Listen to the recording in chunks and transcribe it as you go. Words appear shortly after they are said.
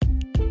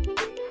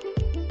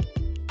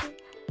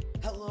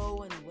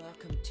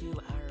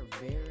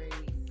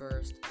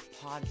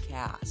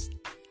podcast.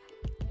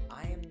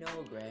 I am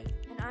Noah Gray.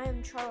 And I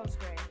am Charles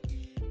Gray.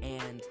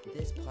 And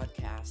this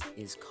podcast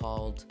is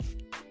called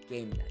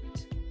Game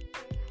Night.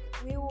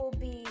 We will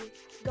be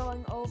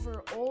going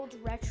over old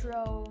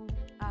retro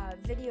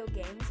video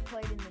games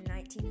played in the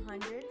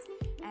 1900s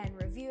and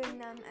reviewing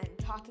them and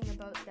talking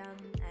about them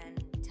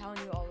and telling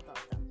you all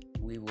about them.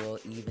 We will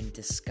even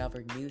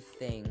discover new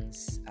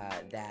things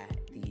that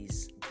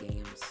these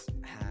games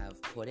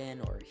have put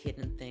in, or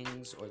hidden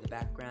things, or the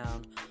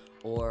background,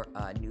 or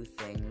new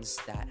things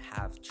that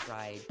have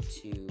tried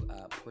to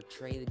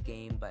portray the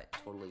game but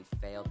totally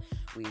failed.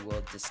 We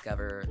will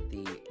discover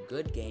the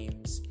good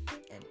games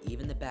and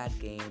even the bad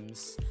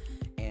games,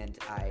 and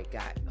I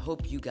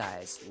hope you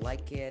guys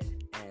like it,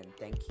 and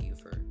thank you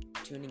for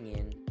tuning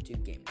in to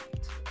Game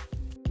Night.